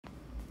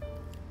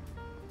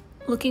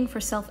Looking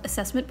for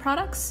self-assessment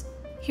products?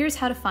 Here's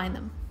how to find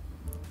them.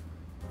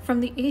 From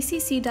the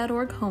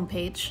acc.org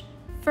homepage,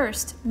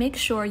 first make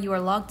sure you are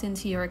logged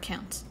into your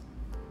account.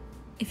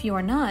 If you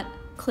are not,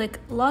 click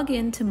Log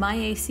in to My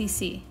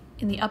ACC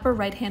in the upper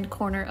right-hand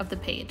corner of the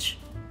page.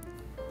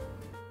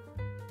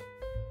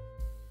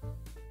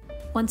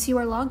 Once you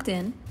are logged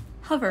in,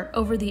 hover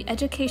over the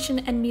Education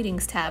and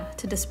Meetings tab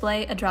to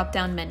display a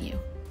drop-down menu.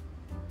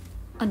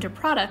 Under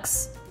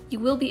Products, you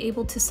will be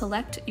able to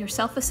select your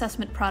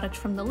self-assessment product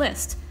from the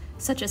list,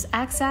 such as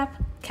ACSAP,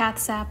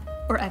 CATSAP,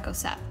 or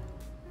EchoSAP.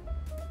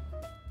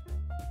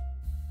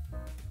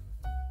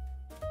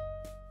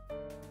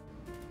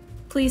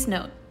 Please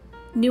note,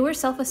 newer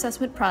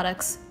self-assessment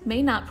products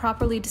may not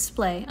properly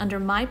display under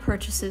My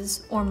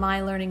Purchases or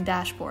My Learning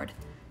Dashboard,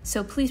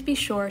 so please be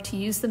sure to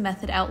use the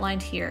method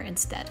outlined here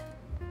instead.